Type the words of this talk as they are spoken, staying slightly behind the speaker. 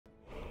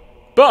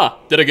Bah,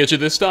 did I get you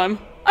this time?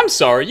 I'm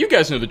sorry, you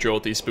guys know the drill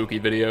with these spooky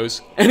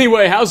videos.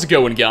 Anyway, how's it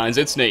going, guys?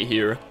 It's Nate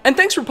here, and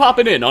thanks for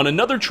popping in on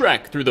another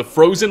trek through the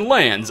frozen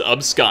lands of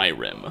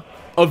Skyrim.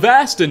 A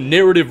vast and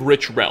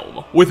narrative-rich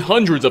realm, with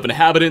hundreds of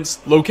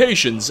inhabitants,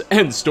 locations,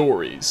 and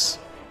stories.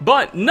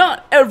 But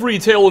not every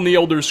tale in the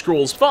Elder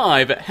Scrolls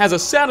V has a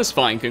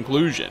satisfying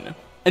conclusion,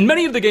 and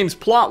many of the game's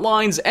plot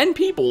lines and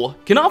people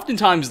can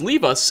oftentimes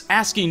leave us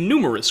asking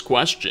numerous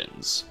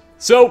questions.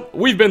 So,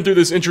 we've been through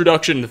this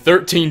introduction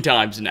 13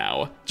 times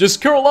now.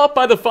 Just curl up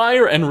by the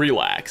fire and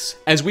relax,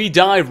 as we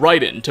dive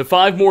right into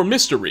 5 more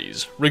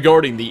mysteries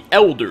regarding the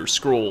Elder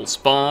Scrolls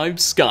V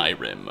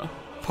Skyrim.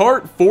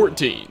 Part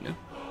 14.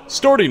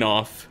 Starting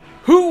off,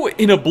 who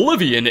in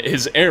Oblivion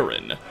is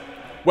Aaron?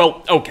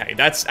 Well, okay,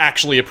 that's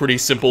actually a pretty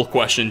simple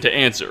question to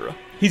answer.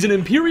 He's an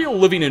Imperial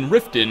living in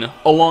Riften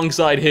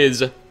alongside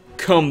his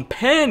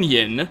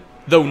companion,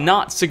 though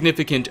not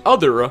significant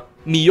other,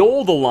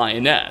 Mjol the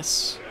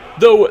Lioness.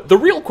 Though, the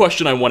real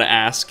question I want to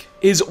ask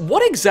is,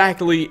 what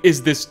exactly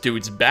is this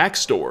dude's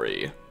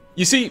backstory?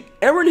 You see,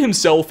 Aaron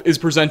himself is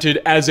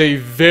presented as a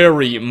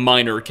very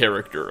minor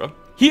character.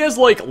 He has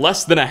like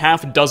less than a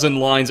half dozen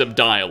lines of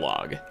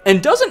dialogue,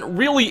 and doesn't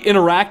really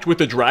interact with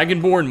the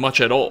Dragonborn much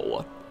at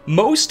all.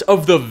 Most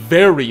of the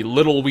very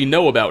little we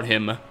know about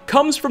him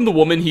comes from the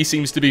woman he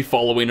seems to be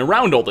following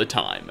around all the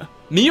time,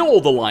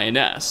 Mjol the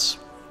Lioness.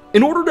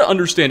 In order to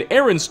understand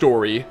Aaron's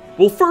story,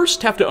 we'll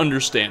first have to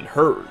understand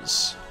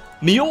hers.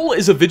 Mjol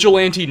is a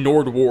vigilante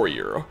Nord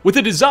warrior, with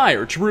a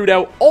desire to root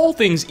out all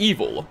things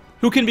evil,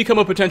 who can become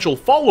a potential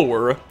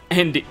follower,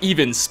 and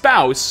even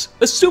spouse,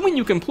 assuming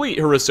you complete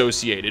her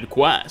associated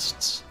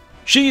quests.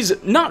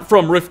 She's not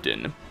from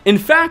Riften. In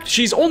fact,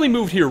 she's only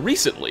moved here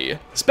recently,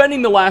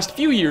 spending the last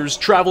few years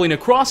traveling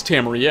across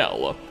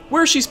Tamriel,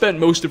 where she spent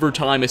most of her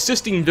time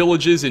assisting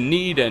villages in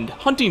need and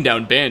hunting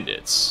down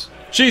bandits.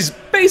 She's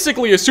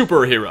basically a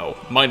superhero,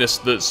 minus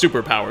the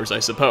superpowers, I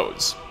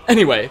suppose.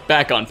 Anyway,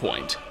 back on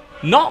point.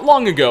 Not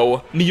long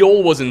ago,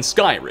 Mjol was in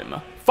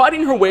Skyrim,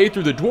 fighting her way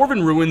through the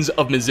dwarven ruins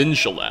of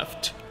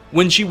Mizinshalleft,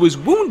 when she was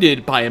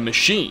wounded by a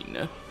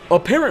machine.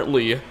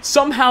 Apparently,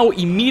 somehow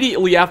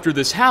immediately after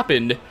this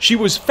happened, she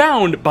was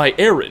found by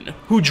Aaron,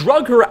 who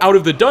drug her out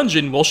of the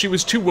dungeon while she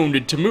was too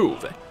wounded to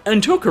move,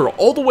 and took her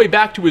all the way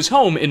back to his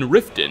home in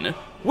Riften,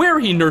 where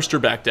he nursed her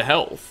back to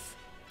health.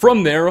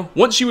 From there,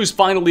 once she was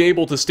finally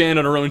able to stand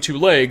on her own 2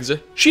 legs,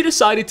 she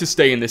decided to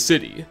stay in the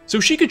city, so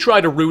she could try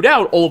to root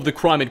out all of the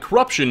crime and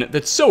corruption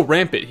that's so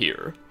rampant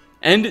here.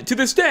 And to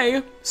this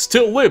day,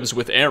 still lives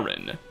with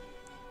Aaron.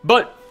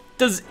 But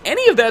does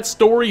any of that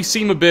story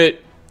seem a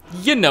bit,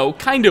 you know,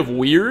 kind of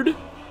weird?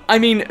 I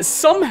mean,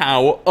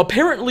 somehow,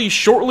 apparently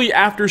shortly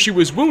after she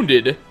was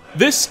wounded,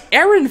 this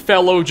Aaron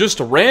fellow just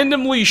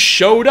randomly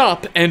showed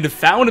up and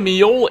found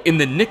Mjol in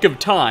the nick of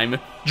time,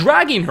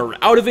 dragging her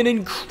out of an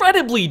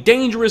incredibly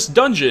dangerous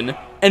dungeon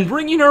and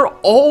bringing her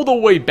all the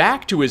way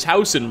back to his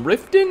house in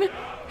Riften?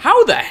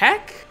 How the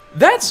heck?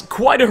 That's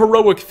quite a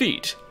heroic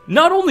feat.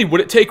 Not only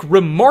would it take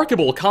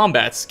remarkable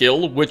combat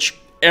skill, which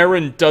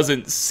Aaron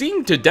doesn't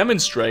seem to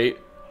demonstrate,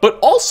 but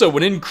also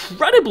an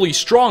incredibly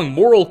strong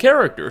moral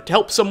character to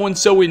help someone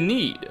so in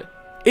need.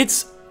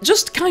 It's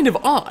just kind of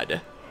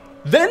odd.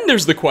 Then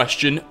there's the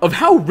question of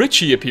how rich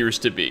he appears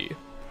to be.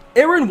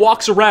 Aaron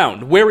walks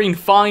around wearing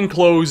fine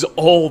clothes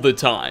all the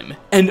time,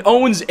 and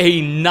owns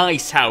a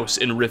nice house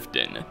in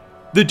Riften.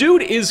 The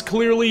dude is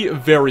clearly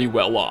very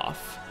well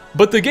off.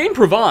 But the game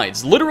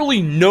provides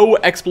literally no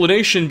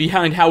explanation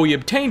behind how he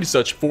obtained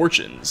such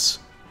fortunes.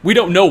 We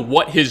don't know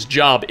what his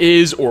job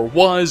is or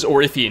was,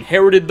 or if he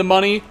inherited the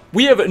money.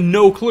 We have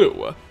no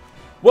clue.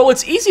 While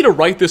it's easy to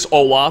write this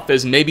all off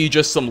as maybe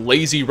just some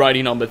lazy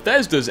writing on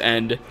Bethesda's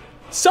end,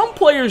 some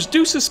players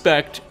do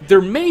suspect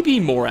there may be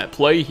more at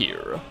play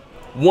here.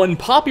 One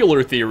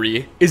popular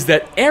theory is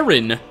that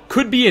Aaron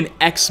could be an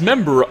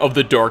ex-member of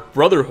the Dark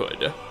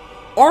Brotherhood,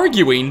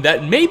 arguing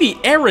that maybe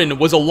Aaron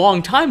was a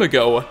long time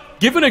ago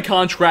given a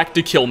contract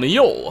to kill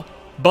Mjol,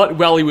 but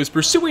while he was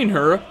pursuing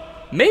her,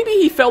 maybe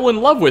he fell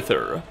in love with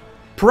her.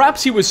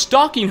 Perhaps he was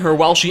stalking her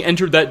while she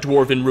entered that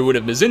dwarven ruin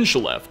of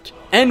Mizinshalleft,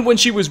 and when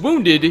she was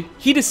wounded,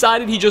 he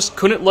decided he just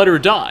couldn't let her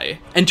die,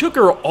 and took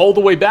her all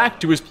the way back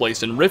to his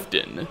place in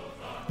Riften.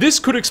 This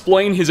could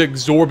explain his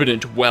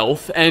exorbitant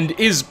wealth, and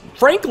is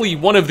frankly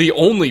one of the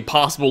only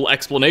possible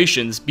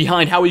explanations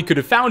behind how he could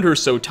have found her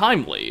so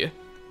timely.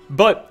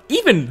 But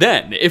even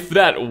then, if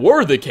that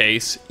were the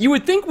case, you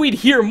would think we'd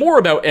hear more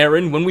about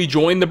Aaron when we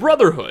join the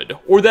Brotherhood,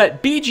 or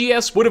that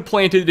BGS would have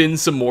planted in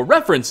some more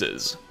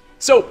references.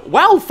 So,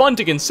 while fun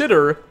to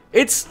consider,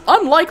 it's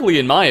unlikely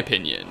in my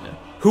opinion.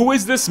 Who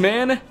is this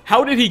man?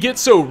 How did he get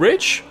so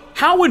rich?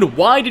 How and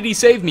why did he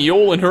save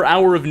Mjol in her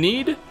hour of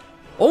need?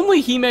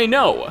 Only he may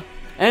know.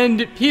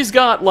 And he's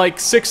got like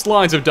 6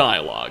 lines of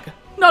dialogue,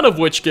 none of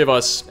which give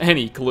us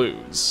any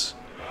clues.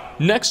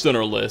 Next on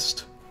our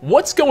list,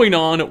 what's going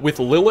on with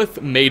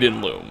Lilith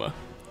Maidenloom?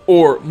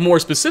 Or more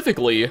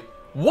specifically,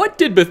 what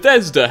did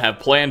Bethesda have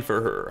planned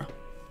for her?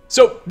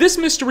 So this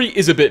mystery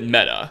is a bit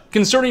meta,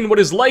 concerning what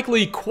is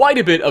likely quite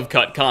a bit of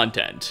cut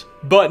content,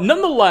 but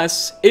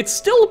nonetheless, it's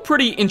still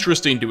pretty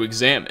interesting to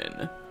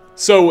examine.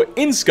 So,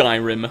 in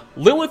Skyrim,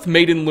 Lilith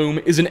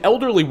Maidenloom is an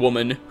elderly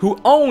woman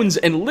who owns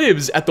and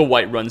lives at the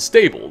Whiterun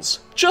stables,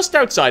 just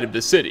outside of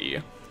the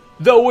city.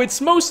 Though it's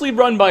mostly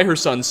run by her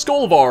son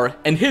Skolvar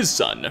and his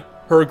son,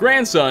 her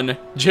grandson,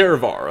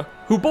 Jervar,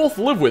 who both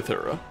live with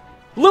her.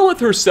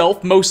 Lilith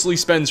herself mostly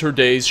spends her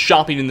days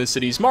shopping in the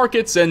city's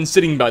markets and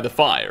sitting by the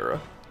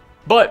fire.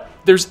 But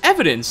there's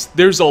evidence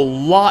there's a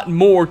lot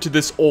more to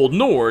this old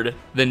Nord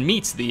than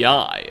meets the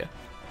eye.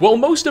 While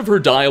most of her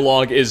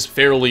dialogue is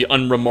fairly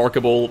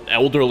unremarkable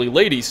elderly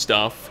lady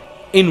stuff,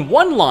 in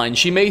one line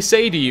she may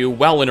say to you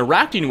while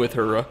interacting with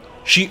her,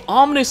 she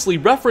ominously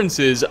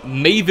references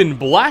Maven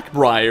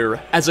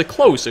Blackbriar as a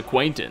close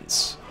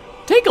acquaintance.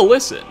 Take a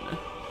listen.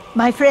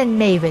 My friend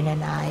Maven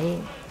and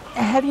I,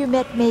 have you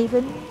met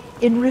Maven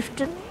in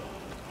Riften?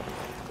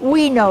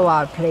 We know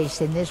our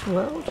place in this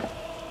world.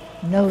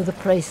 Know the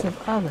place of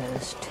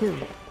others, too.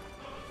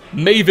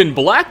 Maven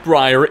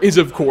Blackbriar is,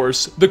 of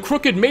course, the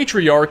crooked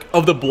matriarch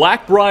of the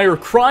Blackbriar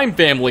crime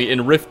family in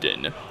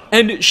Riften,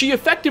 and she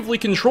effectively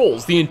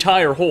controls the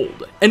entire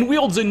hold, and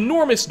wields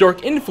enormous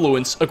dark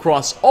influence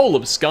across all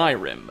of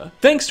Skyrim,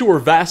 thanks to her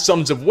vast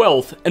sums of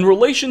wealth and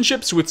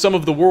relationships with some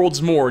of the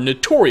world's more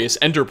notorious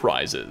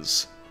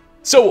enterprises.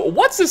 So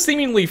what's this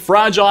seemingly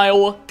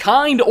fragile,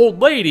 kind old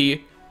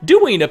lady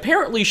doing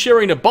apparently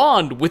sharing a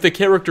bond with a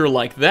character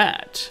like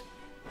that?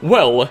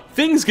 Well,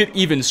 things get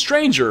even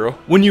stranger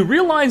when you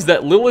realize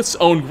that Lilith's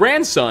own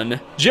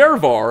grandson,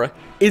 Jervar,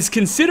 is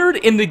considered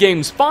in the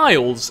game's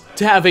files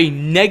to have a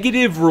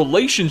negative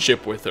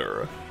relationship with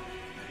her.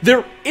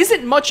 There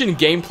isn't much in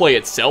gameplay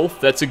itself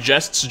that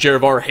suggests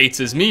Jervar hates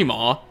his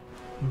Meemaw,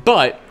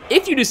 but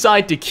if you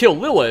decide to kill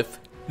Lilith,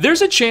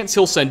 there's a chance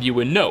he'll send you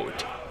a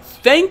note,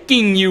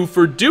 thanking you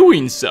for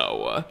doing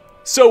so.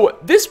 So,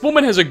 this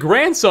woman has a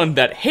grandson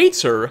that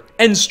hates her,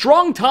 and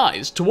strong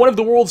ties to one of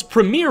the world's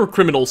premier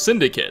criminal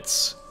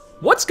syndicates.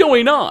 What's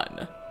going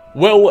on?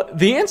 Well,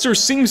 the answer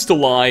seems to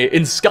lie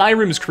in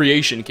Skyrim's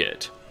creation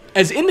kit.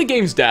 As in the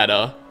game's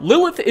data,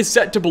 Lilith is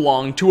set to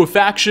belong to a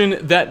faction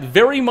that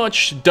very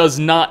much does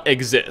not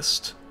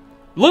exist.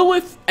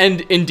 Lilith,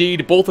 and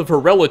indeed both of her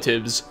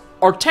relatives,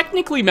 are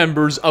technically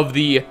members of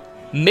the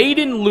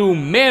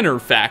Maidenloom Manor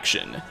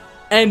faction,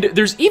 and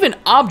there's even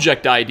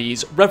object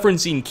IDs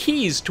referencing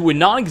keys to a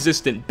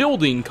non-existent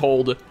building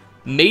called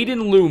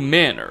Maidenloom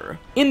Manor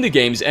in the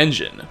game's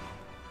engine.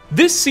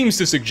 This seems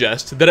to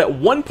suggest that at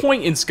one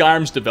point in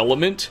Skyrim's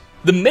development,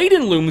 the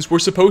Maidenlooms were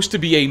supposed to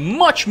be a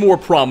much more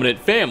prominent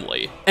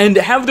family, and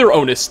have their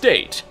own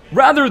estate,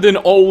 rather than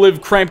all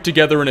live cramped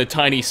together in a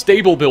tiny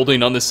stable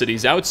building on the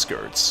city's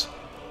outskirts.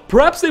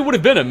 Perhaps they would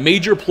have been a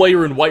major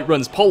player in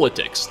Whiterun's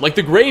politics, like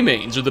the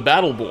Greymanes or the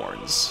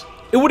Battleborns.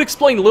 It would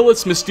explain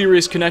Lilith's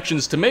mysterious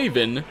connections to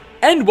Maven,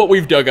 and what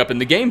we've dug up in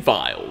the game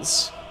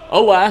files.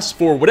 Alas,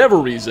 for whatever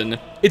reason,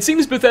 it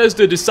seems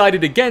Bethesda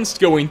decided against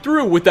going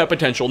through with that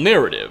potential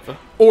narrative,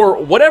 or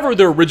whatever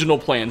their original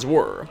plans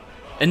were.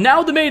 And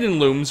now the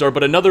Maidenlooms are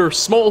but another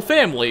small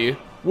family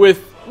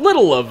with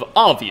little of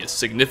obvious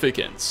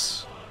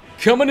significance.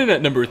 Coming in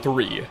at number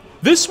 3,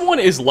 this one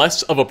is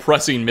less of a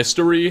pressing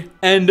mystery,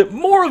 and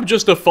more of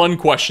just a fun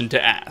question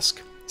to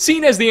ask,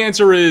 seeing as the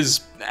answer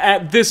is,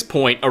 at this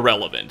point,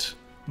 irrelevant.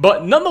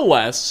 But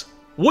nonetheless,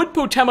 would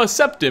Potema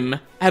Septim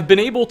have been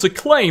able to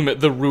claim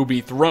the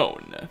Ruby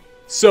Throne?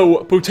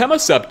 So, Potema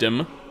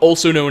Septim,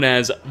 also known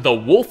as the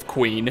Wolf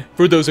Queen,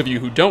 for those of you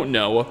who don't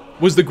know,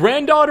 was the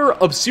granddaughter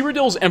of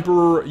Cyrodiil's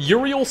Emperor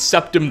Uriel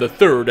Septim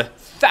III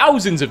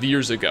thousands of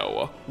years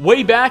ago,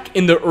 way back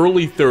in the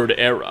early Third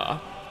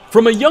Era.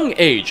 From a young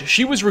age,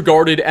 she was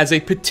regarded as a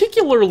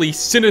particularly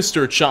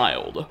sinister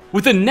child,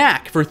 with a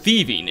knack for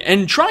thieving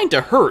and trying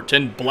to hurt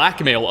and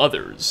blackmail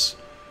others.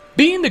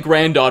 Being the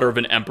granddaughter of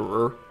an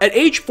emperor, at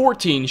age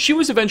 14 she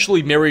was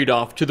eventually married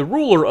off to the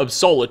ruler of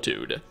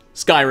Solitude,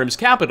 Skyrim's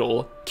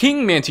capital,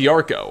 King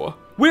Mantiarco,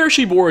 where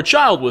she bore a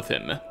child with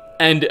him,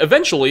 and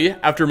eventually,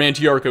 after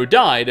Mantiarco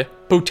died,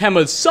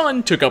 Potema's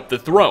son took up the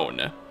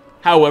throne.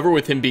 However,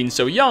 with him being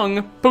so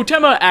young,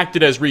 Potema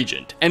acted as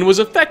regent, and was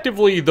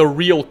effectively the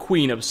real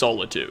Queen of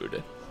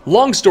Solitude.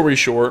 Long story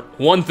short,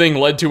 one thing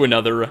led to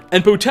another,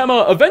 and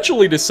Potema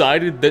eventually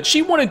decided that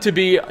she wanted to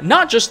be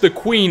not just the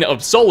Queen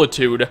of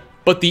Solitude,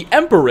 but the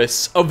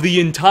Empress of the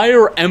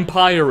entire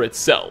empire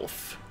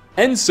itself.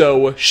 And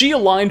so, she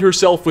aligned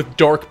herself with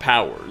dark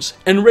powers,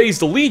 and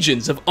raised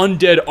legions of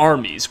undead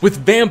armies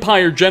with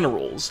vampire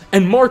generals,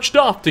 and marched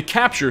off to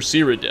capture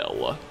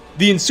Cyrodiil.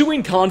 The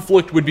ensuing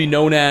conflict would be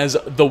known as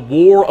the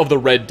War of the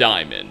Red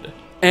Diamond,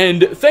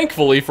 and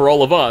thankfully for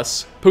all of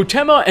us,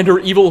 Potema and her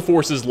evil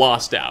forces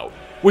lost out,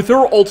 with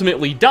her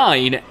ultimately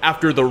dying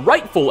after the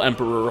rightful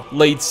emperor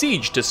laid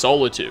siege to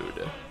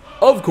Solitude.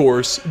 Of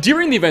course,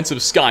 during the events of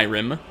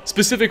Skyrim,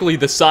 specifically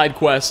the side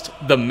quest,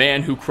 The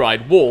Man Who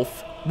Cried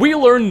Wolf, we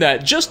learn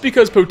that just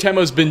because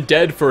Potema's been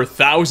dead for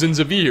thousands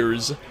of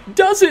years,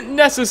 doesn't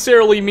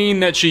necessarily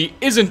mean that she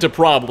isn't a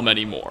problem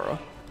anymore.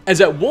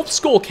 As at Wolf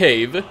Skull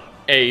Cave,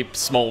 a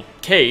small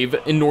cave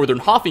in northern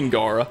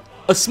Hoffingar,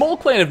 a small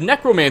clan of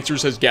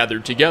necromancers has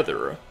gathered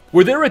together,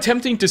 where they're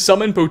attempting to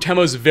summon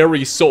Potema's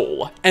very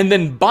soul, and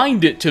then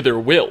bind it to their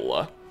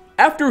will.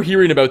 After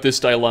hearing about this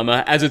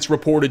dilemma as it's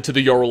reported to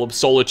the Jarl of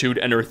Solitude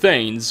and her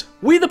Thanes,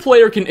 we the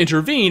player can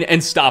intervene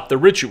and stop the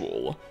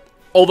ritual.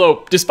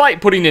 Although, despite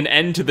putting an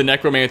end to the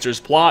necromancer's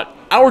plot,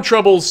 our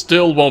troubles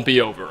still won't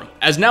be over,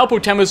 as now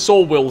Potema's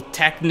soul will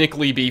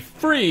technically be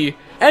free,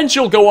 and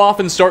she'll go off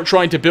and start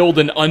trying to build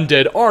an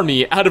undead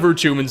army out of her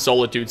tomb in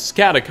Solitude's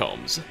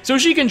catacombs, so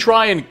she can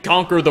try and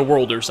conquer the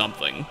world or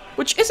something,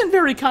 which isn't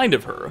very kind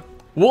of her.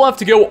 We'll have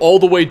to go all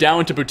the way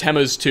down to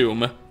Potema's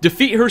tomb,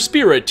 defeat her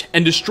spirit,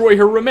 and destroy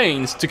her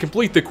remains to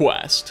complete the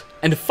quest,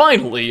 and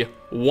finally,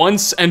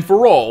 once and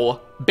for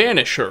all,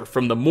 banish her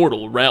from the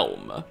mortal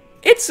realm.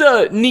 It's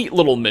a neat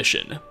little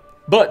mission,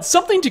 but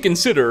something to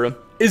consider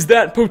is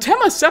that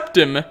Potema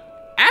Septim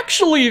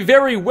actually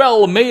very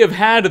well may have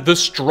had the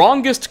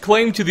strongest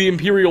claim to the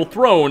Imperial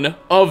throne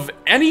of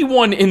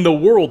anyone in the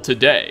world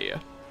today.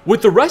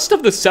 With the rest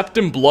of the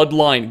Septim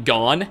bloodline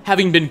gone,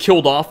 having been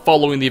killed off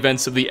following the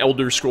events of the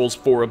Elder Scrolls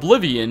IV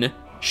Oblivion,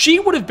 she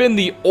would have been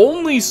the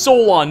only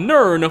soul on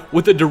Nirn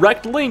with a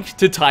direct link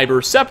to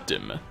Tiber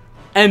Septim.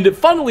 And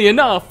funnily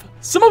enough,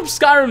 some of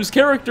Skyrim's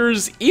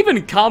characters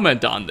even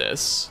comment on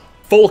this.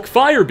 Folk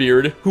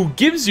Firebeard, who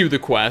gives you the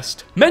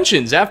quest,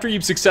 mentions after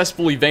you've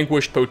successfully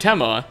vanquished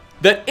Potema,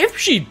 that if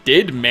she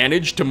did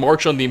manage to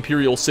march on the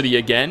Imperial City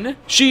again,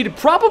 she'd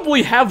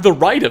probably have the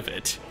right of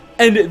it.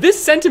 And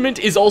this sentiment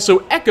is also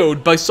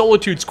echoed by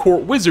Solitude's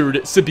court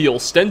wizard, Sibyl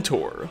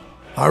Stentor.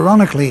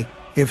 Ironically,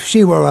 if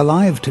she were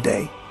alive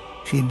today,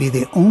 she'd be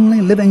the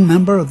only living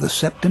member of the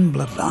Septim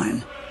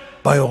bloodline.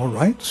 By all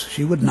rights,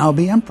 she would now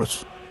be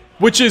Empress.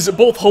 Which is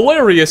both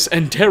hilarious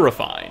and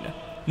terrifying.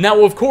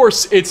 Now, of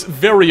course, it's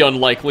very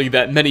unlikely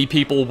that many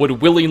people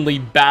would willingly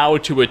bow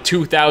to a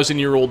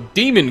 2,000-year-old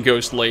demon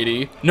ghost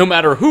lady, no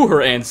matter who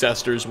her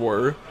ancestors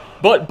were.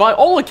 But by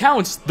all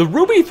accounts, the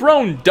Ruby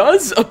Throne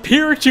does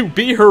appear to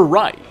be her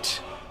right.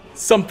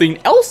 Something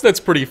else that's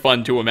pretty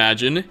fun to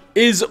imagine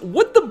is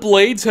would the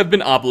Blades have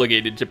been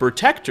obligated to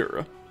protect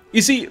her?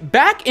 You see,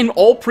 back in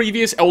all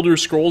previous Elder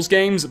Scrolls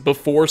games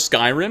before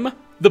Skyrim,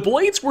 the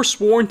Blades were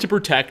sworn to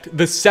protect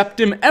the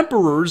Septim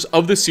Emperors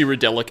of the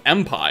Cyrodiilic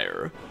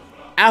Empire.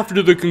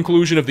 After the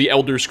conclusion of the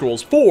Elder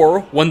Scrolls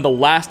IV, when the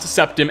last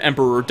Septim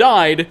Emperor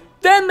died,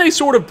 then they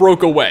sort of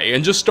broke away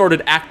and just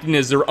started acting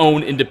as their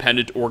own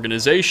independent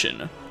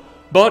organization.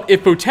 But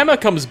if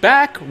Potema comes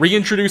back,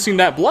 reintroducing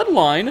that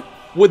bloodline,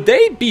 would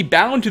they be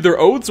bound to their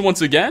oaths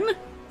once again?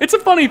 It's a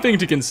funny thing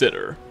to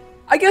consider.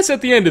 I guess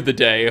at the end of the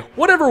day,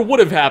 whatever would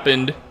have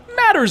happened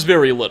matters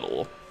very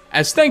little,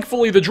 as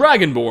thankfully the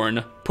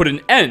Dragonborn put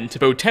an end to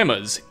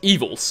Potema's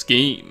evil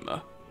scheme.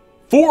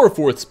 For our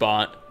fourth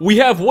spot, we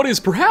have what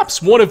is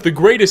perhaps one of the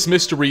greatest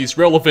mysteries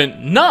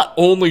relevant not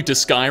only to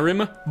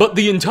Skyrim, but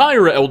the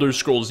entire Elder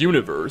Scrolls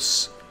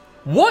universe.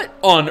 What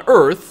on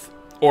earth,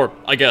 or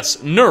I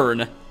guess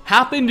Nirn,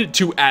 happened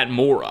to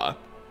Atmora?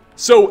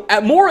 So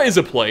Atmora is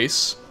a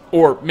place,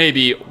 or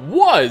maybe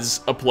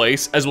was a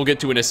place, as we'll get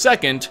to in a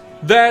second,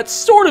 that's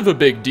sort of a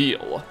big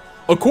deal.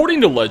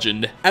 According to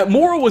legend,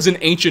 Atmora was an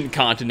ancient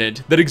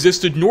continent that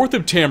existed north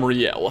of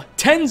Tamriel,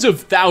 tens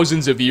of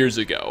thousands of years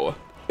ago.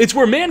 It's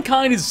where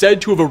mankind is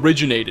said to have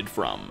originated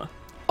from.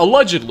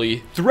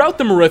 Allegedly, throughout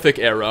the Merethic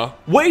era,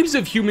 waves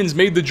of humans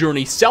made the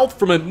journey south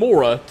from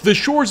Atmora to the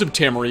shores of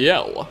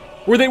Tamriel,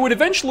 where they would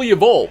eventually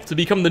evolve to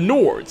become the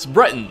Nords,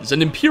 Bretons,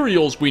 and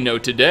Imperials we know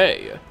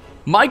today.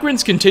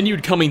 Migrants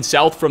continued coming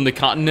south from the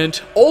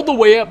continent all the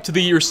way up to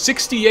the year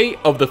 68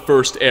 of the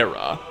First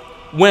Era,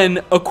 when,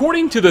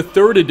 according to the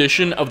 3rd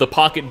edition of the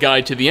Pocket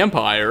Guide to the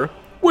Empire,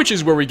 which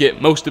is where we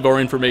get most of our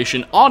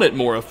information on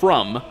Atmora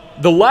from,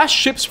 the last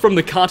ships from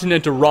the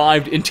continent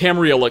arrived in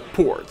Tamrielic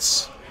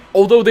ports,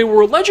 although they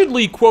were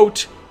allegedly,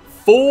 quote,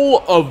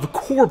 full of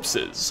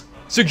corpses,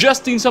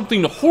 suggesting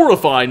something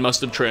horrifying must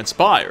have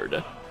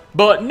transpired.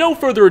 But no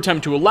further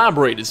attempt to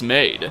elaborate is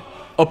made.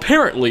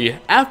 Apparently,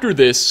 after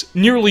this,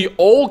 nearly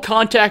all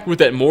contact with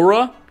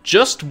Atmora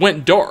just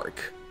went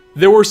dark.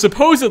 There were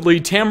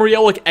supposedly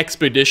Tamrielic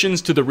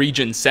expeditions to the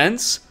region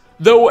since,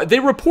 though they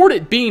report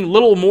it being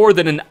little more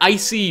than an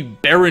icy,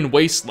 barren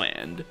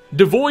wasteland,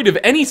 devoid of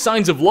any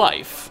signs of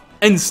life,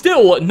 and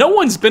still, no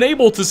one's been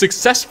able to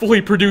successfully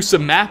produce a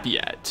map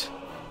yet.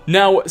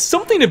 Now,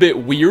 something a bit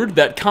weird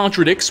that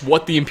contradicts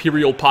what the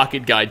Imperial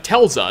Pocket Guide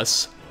tells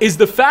us is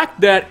the fact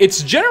that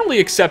it's generally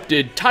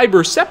accepted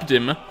Tiber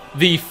Septim,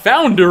 the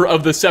founder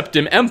of the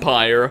Septim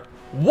Empire,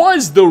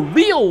 was the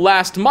real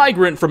last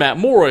migrant from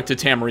Atmora to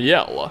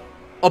Tamriel,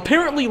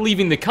 apparently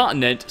leaving the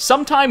continent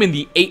sometime in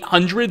the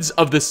 800s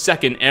of the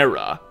Second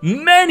Era,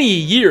 many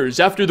years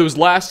after those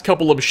last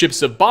couple of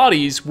ships of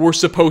bodies were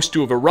supposed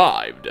to have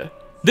arrived.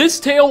 This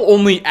tale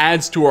only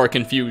adds to our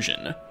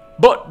confusion,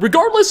 but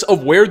regardless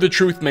of where the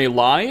truth may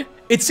lie,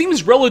 it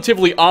seems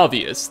relatively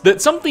obvious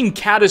that something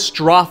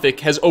catastrophic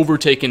has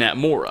overtaken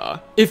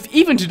Atmora, if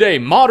even today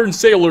modern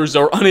sailors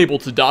are unable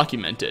to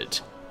document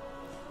it.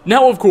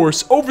 Now, of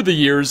course, over the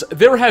years,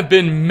 there have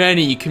been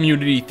many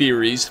community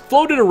theories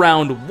floated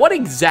around what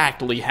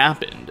exactly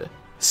happened.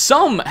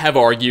 Some have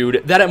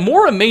argued that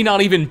Atmora may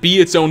not even be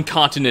its own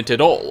continent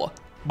at all,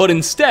 but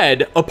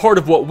instead a part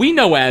of what we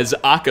know as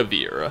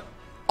Akavir.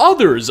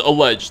 Others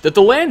allege that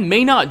the land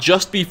may not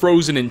just be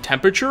frozen in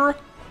temperature,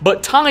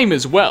 but time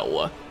as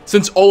well,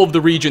 since all of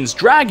the region's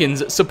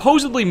dragons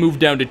supposedly moved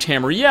down to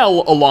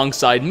Tamriel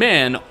alongside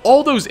man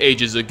all those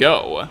ages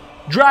ago.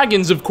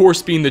 Dragons, of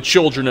course being the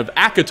children of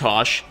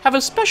Akatosh, have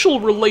a special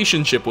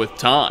relationship with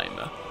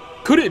time.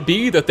 Could it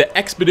be that the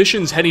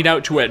expeditions heading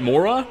out to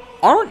Atmora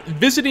aren't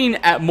visiting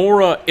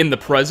Atmora in the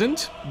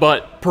present,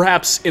 but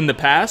perhaps in the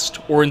past,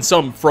 or in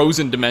some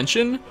frozen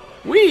dimension?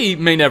 We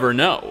may never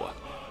know.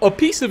 A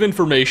piece of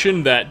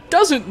information that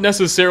doesn't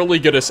necessarily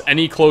get us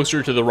any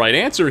closer to the right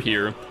answer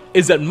here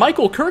is that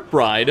Michael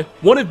Kirkbride,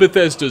 one of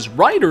Bethesda's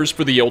writers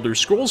for the Elder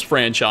Scrolls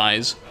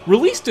franchise,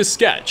 released a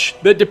sketch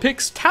that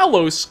depicts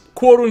Talos,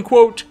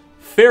 quote-unquote,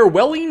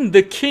 farewelling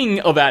the king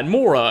of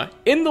Atmora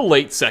in the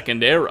late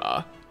Second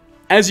Era.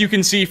 As you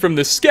can see from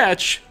the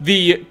sketch,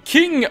 the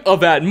king of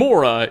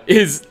Atmora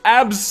is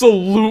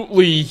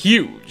absolutely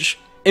huge,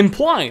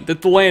 implying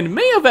that the land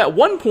may have at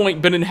one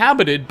point been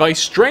inhabited by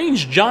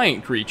strange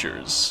giant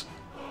creatures.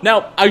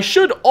 Now, I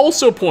should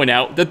also point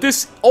out that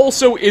this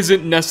also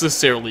isn't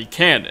necessarily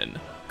canon.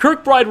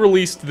 Kirkbride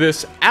released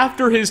this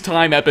after his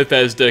time at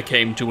Bethesda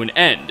came to an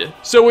end,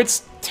 so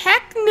it's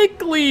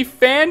technically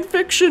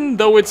fanfiction,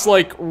 though it's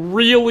like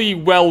really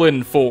well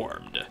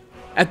informed.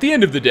 At the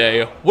end of the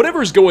day,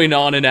 whatever's going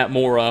on in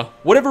Atmora,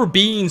 whatever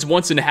beings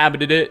once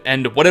inhabited it,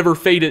 and whatever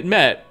fate it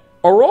met,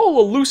 are all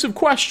elusive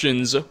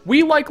questions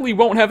we likely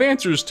won't have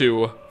answers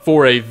to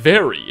for a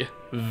very,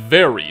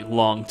 very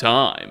long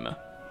time.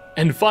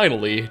 And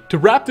finally, to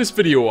wrap this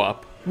video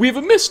up, we have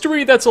a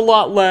mystery that's a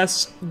lot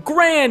less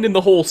grand in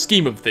the whole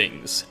scheme of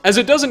things, as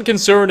it doesn't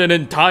concern an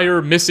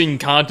entire missing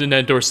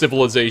continent or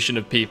civilization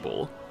of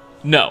people.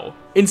 No,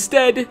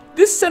 instead,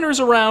 this centers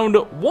around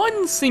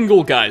one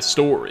single guy's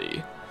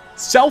story.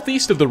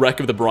 Southeast of the wreck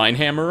of the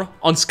Brinehammer,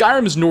 on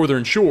Skyrim's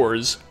northern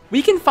shores,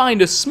 we can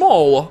find a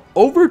small,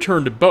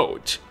 overturned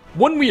boat.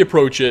 When we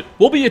approach it,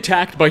 we'll be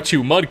attacked by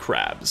 2 mud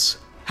crabs.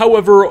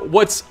 However,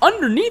 what's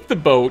underneath the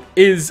boat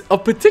is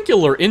of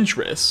particular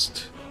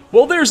interest.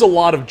 Well, there's a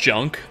lot of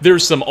junk.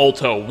 There's some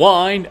Alto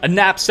wine, a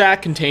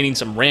knapsack containing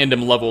some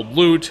random leveled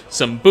loot,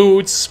 some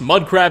boots,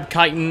 mudcrab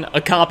chitin,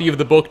 a copy of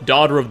the book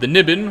Daughter of the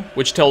Niben,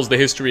 which tells the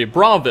history of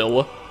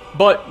Bravil.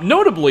 But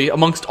notably,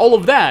 amongst all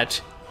of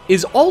that,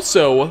 is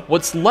also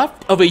what's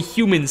left of a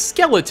human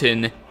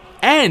skeleton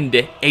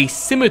and a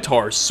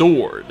scimitar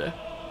sword.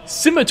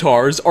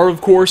 Scimitars are,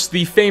 of course,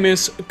 the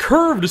famous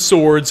curved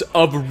swords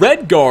of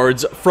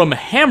Redguards from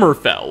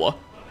Hammerfell.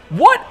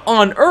 What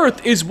on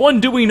earth is one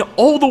doing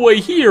all the way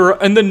here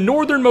in the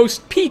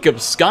northernmost peak of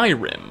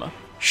Skyrim?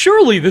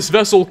 Surely this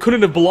vessel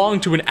couldn't have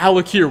belonged to an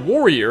Alakir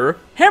warrior.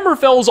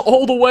 Hammerfell's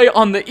all the way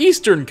on the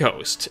eastern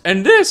coast,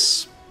 and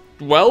this,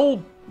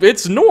 well,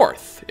 it's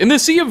north, in the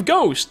Sea of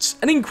Ghosts,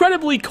 an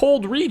incredibly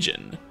cold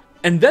region.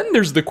 And then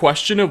there's the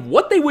question of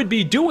what they would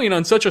be doing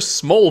on such a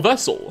small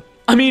vessel.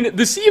 I mean,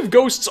 the Sea of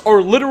Ghosts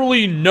are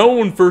literally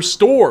known for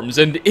storms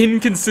and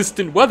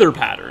inconsistent weather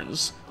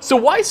patterns. So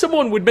why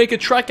someone would make a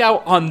trek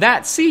out on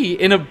that sea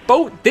in a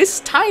boat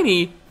this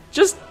tiny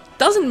just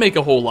doesn't make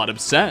a whole lot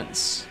of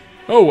sense.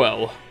 Oh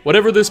well,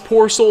 whatever this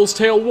poor soul's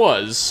tale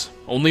was,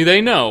 only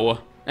they know,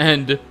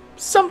 and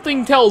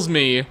something tells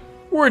me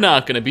we're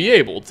not going to be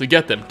able to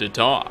get them to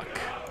talk.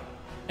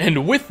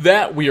 And with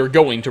that, we are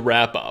going to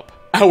wrap up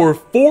our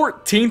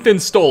 14th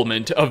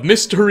installment of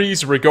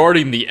mysteries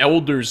regarding the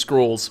Elder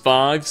Scrolls V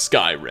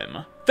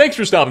Skyrim. Thanks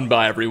for stopping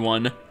by,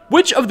 everyone.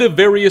 Which of the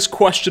various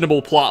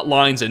questionable plot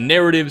lines and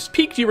narratives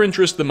piqued your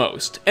interest the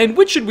most, and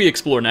which should we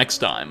explore next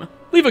time?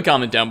 Leave a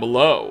comment down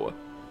below.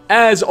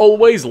 As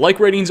always, like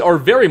ratings are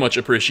very much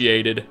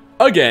appreciated.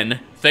 Again,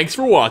 thanks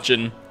for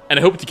watching, and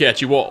I hope to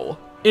catch you all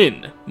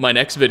in my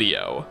next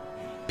video.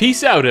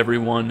 Peace out,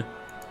 everyone.